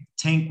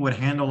Tank would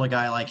handle a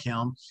guy like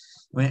him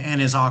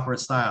and his awkward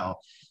style.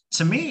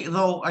 To me,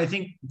 though, I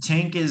think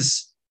Tank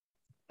is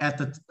at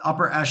the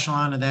upper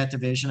echelon of that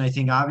division. I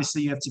think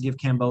obviously you have to give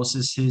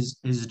Kambosos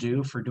his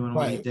due for doing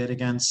what he did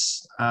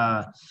against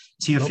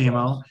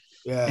Teofimo.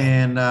 Yeah.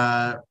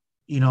 And,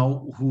 you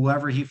know,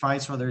 whoever he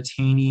fights, whether it's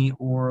Haney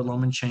or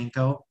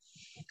Lomachenko,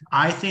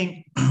 I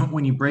think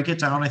when you break it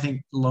down, I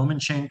think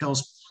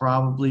Lomachenko's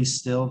probably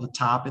still the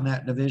top in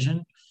that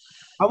division.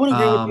 I would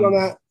agree with you on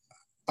that.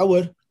 I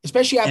would,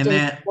 especially after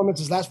his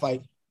performance's last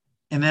fight.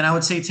 And then I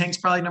would say Tank's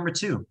probably number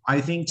two.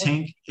 I think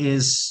Tank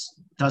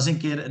doesn't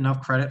get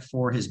enough credit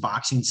for his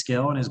boxing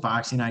skill and his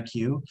boxing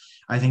IQ.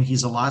 I think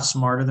he's a lot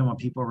smarter than what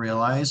people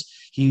realize.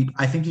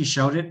 I think he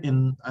showed it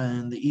in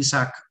the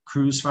Isaac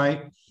Cruz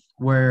fight,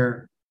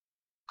 where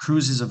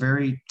Cruz is a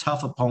very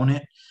tough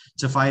opponent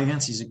to fight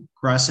against. He's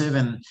aggressive,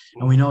 and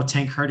we know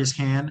Tank hurt his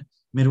hand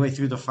midway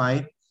through the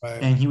fight,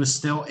 and he was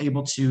still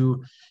able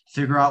to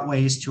figure out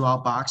ways to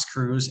outbox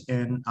Cruz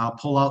and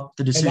pull out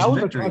the decision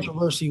victory. And that was a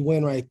controversy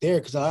win right there,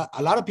 because a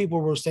lot of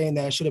people were saying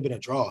that it should have been a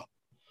draw.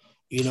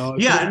 You know?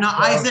 Yeah, no,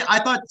 I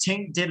thought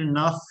Tank did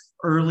enough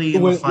early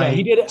in the fight. Yeah,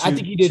 he did. I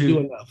think he did do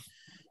enough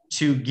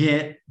to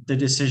get the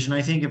decision.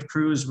 I think if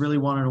Cruz really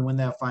wanted to win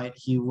that fight,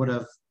 he would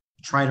have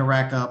tried to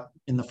rack up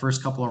in the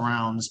first couple of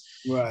rounds.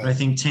 Right. But I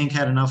think Tank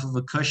had enough of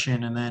a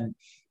cushion, and then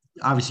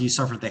obviously he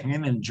suffered the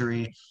hand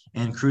injury,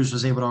 and Cruz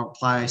was able to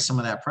apply some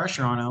of that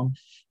pressure on him,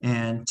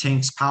 and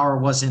Tank's power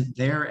wasn't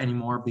there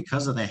anymore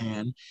because of the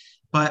hand.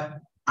 But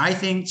I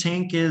think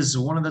Tank is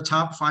one of the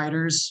top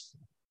fighters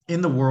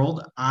in the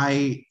world.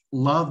 I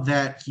love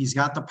that he's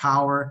got the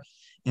power,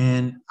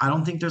 and I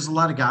don't think there's a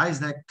lot of guys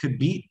that could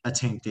beat a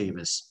Tank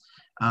Davis.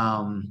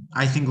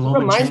 I think Lomachenko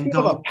reminds me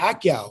of a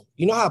Pacquiao.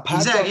 You know how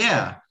Pacquiao?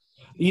 Yeah.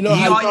 You know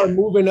how he started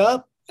moving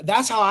up?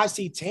 That's how I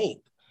see Tank.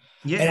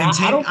 Yeah, and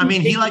Tank, I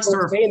mean, he likes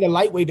to stay in the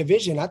lightweight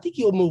division. I think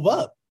he'll move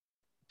up.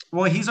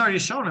 Well, he's already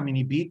shown. I mean,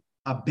 he beat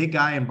a big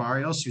guy in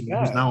Barrios, who's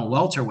Yeah. now a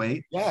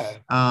welterweight.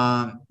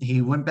 Yeah.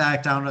 He went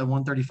back down to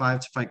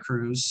 135 to fight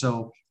Cruz.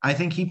 So I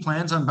think he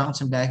plans on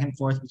bouncing back and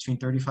forth between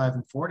 35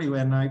 and 40.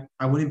 And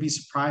I wouldn't be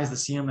surprised to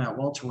see him at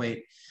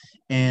welterweight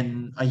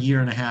in a year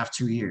and a half,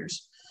 2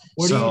 years.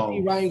 Where do you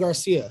see Ryan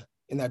Garcia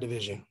in that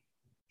division?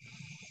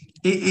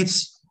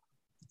 He's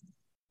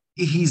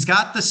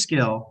got the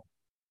skill,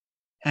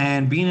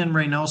 and being in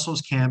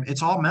Reynoso's camp,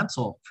 it's all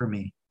mental for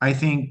me. I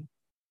think,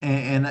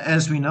 and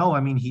as we know, I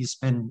mean, he's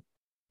been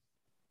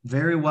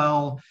very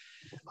well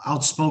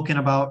outspoken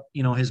about,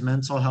 his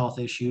mental health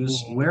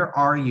issues. Mm-hmm. Where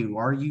are you?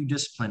 Are you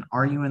disciplined?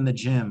 Are you in the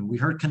gym? We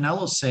heard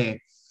Canelo say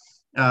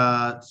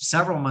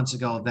several months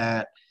ago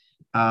that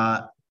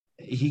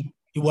he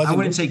wasn't. I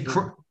wouldn't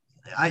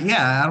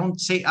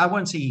say. I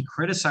wouldn't say he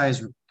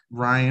criticized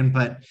Ryan,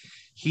 but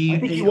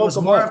it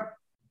was more.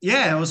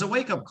 Yeah, it was a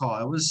wake-up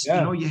call. It was,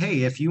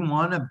 hey, if you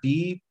want to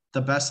be the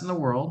best in the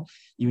world,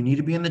 you need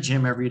to be in the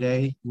gym every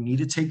day. You need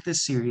to take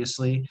this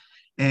seriously,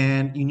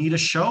 and you need to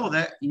show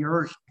that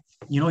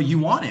you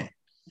want it.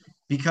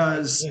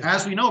 Because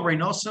as we know,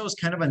 Reynoso is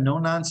kind of a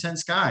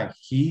no-nonsense guy.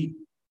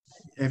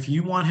 If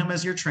you want him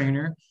as your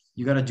trainer,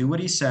 you got to do what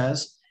he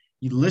says.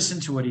 You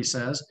listen to what he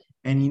says,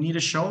 and you need to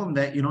show him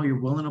that,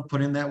 you're willing to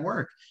put in that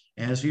work.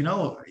 And as we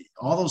know,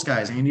 all those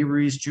guys, Andy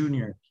Ruiz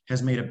Jr.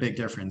 has made a big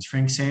difference.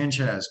 Frank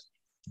Sanchez,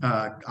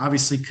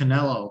 obviously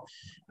Canelo.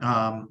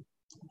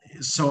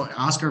 So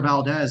Oscar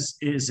Valdez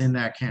is in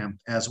that camp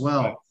as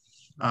well.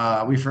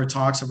 We've heard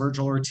talks of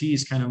Virgil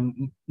Ortiz kind of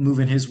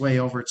moving his way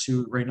over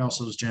to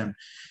Reynoso's gym.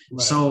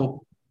 Right.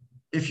 So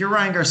if you're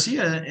Ryan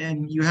Garcia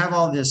and you have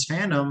all this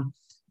fandom,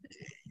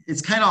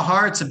 it's kind of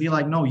hard to be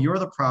like, no, you're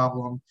the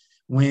problem,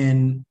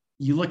 when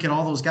you look at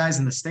all those guys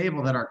in the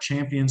stable that are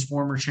champions,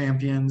 former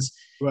champions.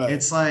 Right.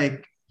 It's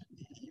like,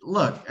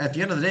 look, at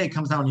the end of the day, it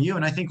comes down to you.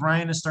 And I think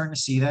Ryan is starting to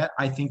see that.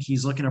 I think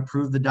he's looking to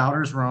prove the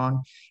doubters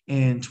wrong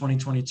in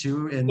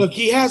 2022. And look,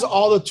 he has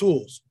all the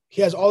tools.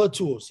 He has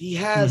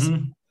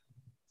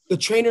the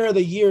trainer of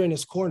the year in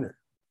his corner.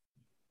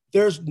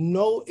 There's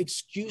no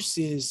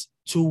excuses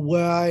to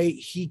why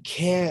he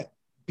can't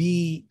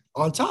be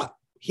on top.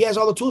 He has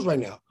all the tools right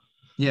now.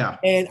 Yeah.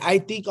 And I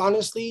think,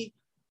 honestly,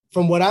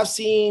 from what I've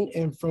seen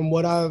and from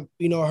what I've,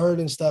 heard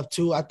and stuff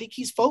too, I think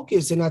he's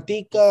focused. And I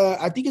think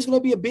it's going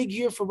to be a big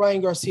year for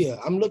Ryan Garcia.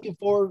 I'm looking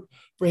forward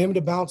for him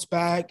to bounce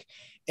back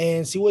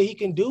and see what he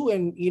can do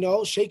and,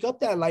 shake up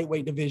that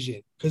lightweight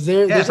division. Because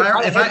there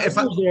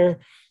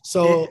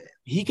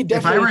he could definitely.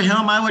 If I were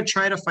him, I would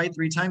try to fight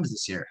 3 times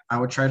this year.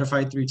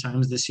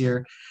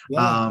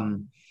 Yeah.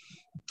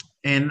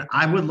 And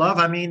I would love,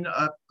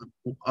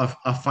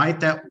 a fight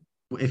that,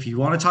 if you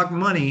want to talk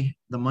money,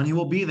 the money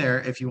will be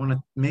there. If you want to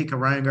make a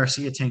Ryan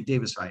Garcia Tank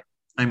Davis fight,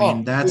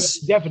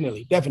 that's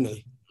definitely.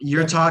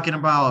 You're talking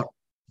about,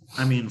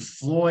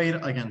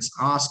 Floyd against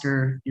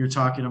Oscar. You're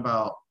talking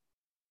about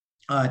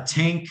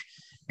Tank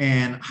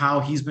and how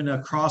he's been a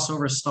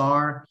crossover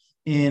star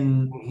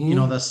in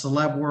the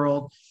celeb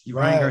world.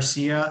 Ryan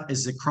Garcia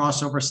is a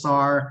crossover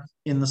star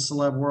in the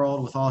celeb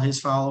world with all his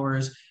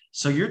followers.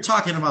 So you're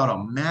talking about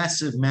a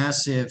massive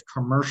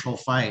commercial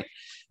fight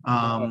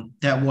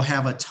that will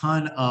have a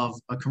ton of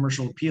a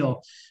commercial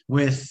appeal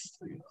with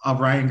a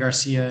Ryan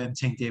Garcia and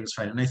Tank Davis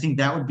fight. And I think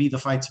that would be the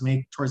fight to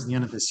make towards the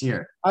end of this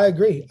year. I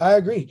agree. I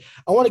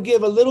want to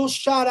give a little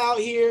shout out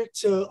here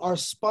to our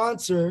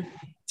sponsor,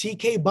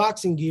 TK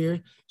Boxing Gear.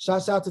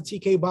 Shouts out to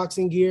TK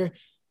Boxing Gear.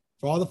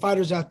 For all the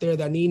fighters out there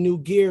that need new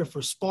gear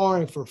for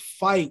sparring, for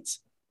fights,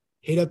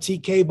 hit up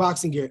TK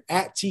Boxing Gear,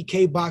 at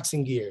TK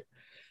Boxing Gear.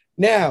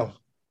 Now,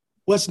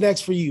 what's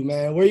next for you,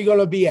 man? Where are you going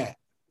to be at?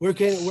 Where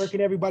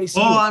can everybody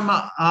see you?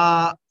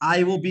 I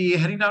will be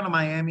heading down to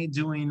Miami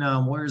doing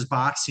Warriors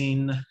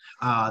Boxing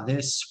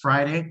this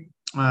Friday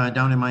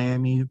down in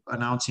Miami,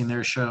 announcing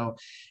their show.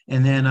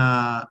 And then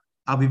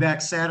I'll be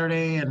back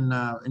Saturday and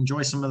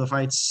enjoy some of the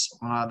fights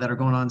that are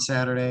going on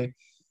Saturday.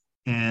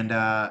 And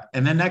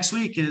then next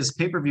week is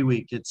pay-per-view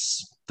week.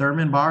 It's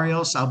Thurman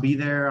Barrios. I'll be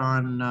there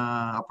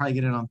I'll probably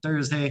get it on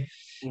Thursday.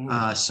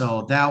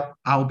 So that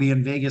I'll be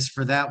in Vegas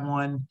for that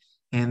one.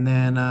 And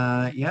then,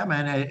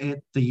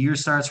 the year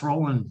starts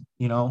rolling,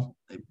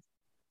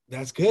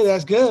 That's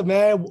good,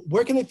 man.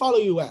 Where can they follow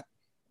you at?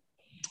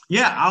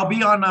 Yeah, I'll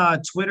be on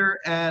Twitter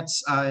at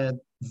 _M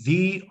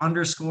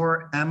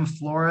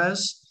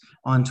Flores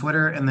on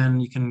Twitter. And then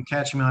you can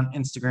catch me on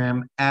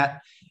Instagram at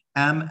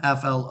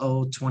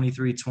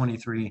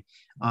MFLO2323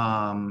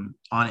 on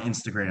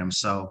Instagram.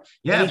 So,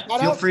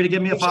 feel free to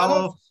give me a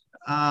follow.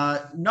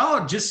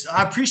 No, just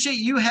I appreciate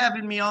you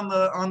having me on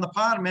the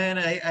pod, man.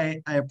 I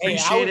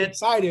appreciate it.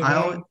 Excited,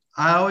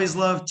 I always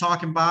love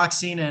talking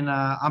boxing, and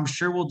I'm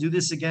sure we'll do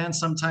this again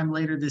sometime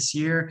later this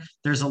year.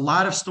 There's a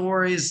lot of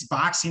stories.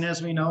 Boxing,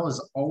 as we know,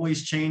 is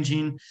always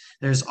changing.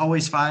 There's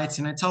always fights,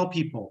 and I tell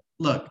people,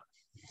 look,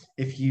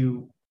 if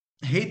you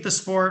hate the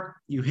sport,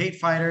 you hate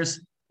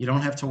fighters, you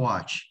don't have to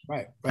watch.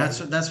 Right.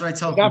 That's what I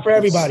tell people. Not for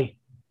everybody.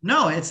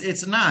 No,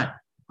 it's not.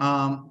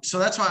 So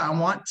that's why I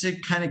want to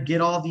kind of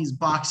get all these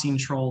boxing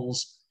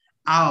trolls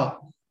out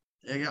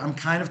I'm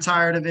kind of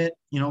tired of it.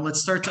 You know,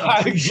 let's start to I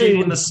agree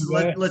appreciating with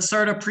you, let's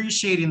start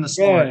appreciating the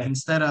sport yeah.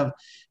 instead of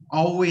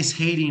always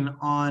hating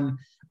on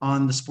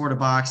the sport of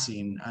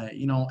boxing.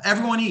 You know,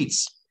 everyone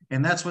eats,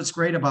 and that's what's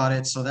great about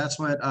it. So that's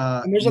what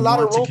And there's a we lot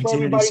of want to room for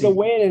continue to everybody to see.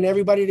 win and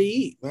everybody to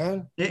eat,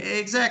 man.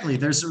 Exactly.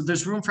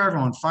 There's room for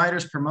everyone.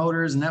 Fighters,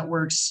 promoters,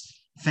 networks,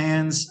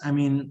 fans. I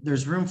mean,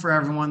 there's room for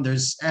everyone.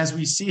 There's, as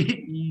we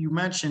see, you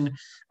mentioned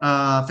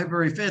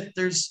February 5th.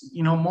 There's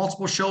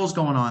multiple shows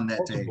going on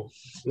that day. Multiple.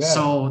 Yeah.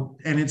 So,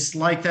 and it's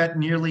like that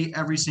nearly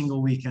every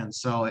single weekend.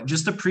 So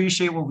just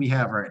appreciate what we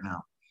have right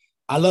now.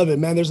 I love it,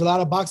 man. There's a lot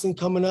of boxing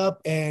coming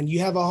up, and you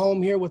have a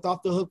home here with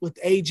Off the Hook with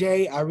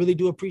AJ. I really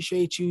do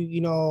appreciate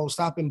you,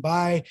 stopping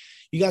by.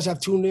 You guys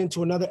have tuned in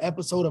to another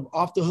episode of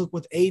Off the Hook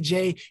with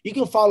AJ. You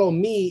can follow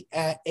me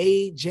at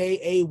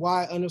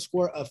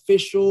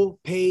AJAY_official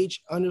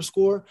page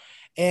 _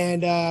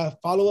 and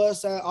follow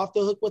us at Off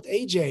the Hook with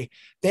AJ.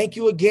 Thank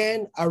you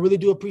again. I really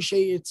do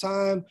appreciate your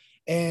time.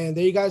 And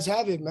there you guys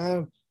have it,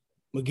 man.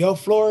 Miguel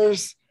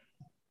Flores.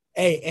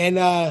 Hey, and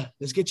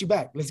let's get you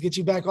back. Let's get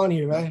you back on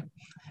here, man.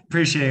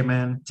 Appreciate it,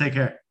 man. Take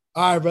care.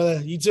 All right, brother.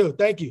 You too.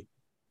 Thank you.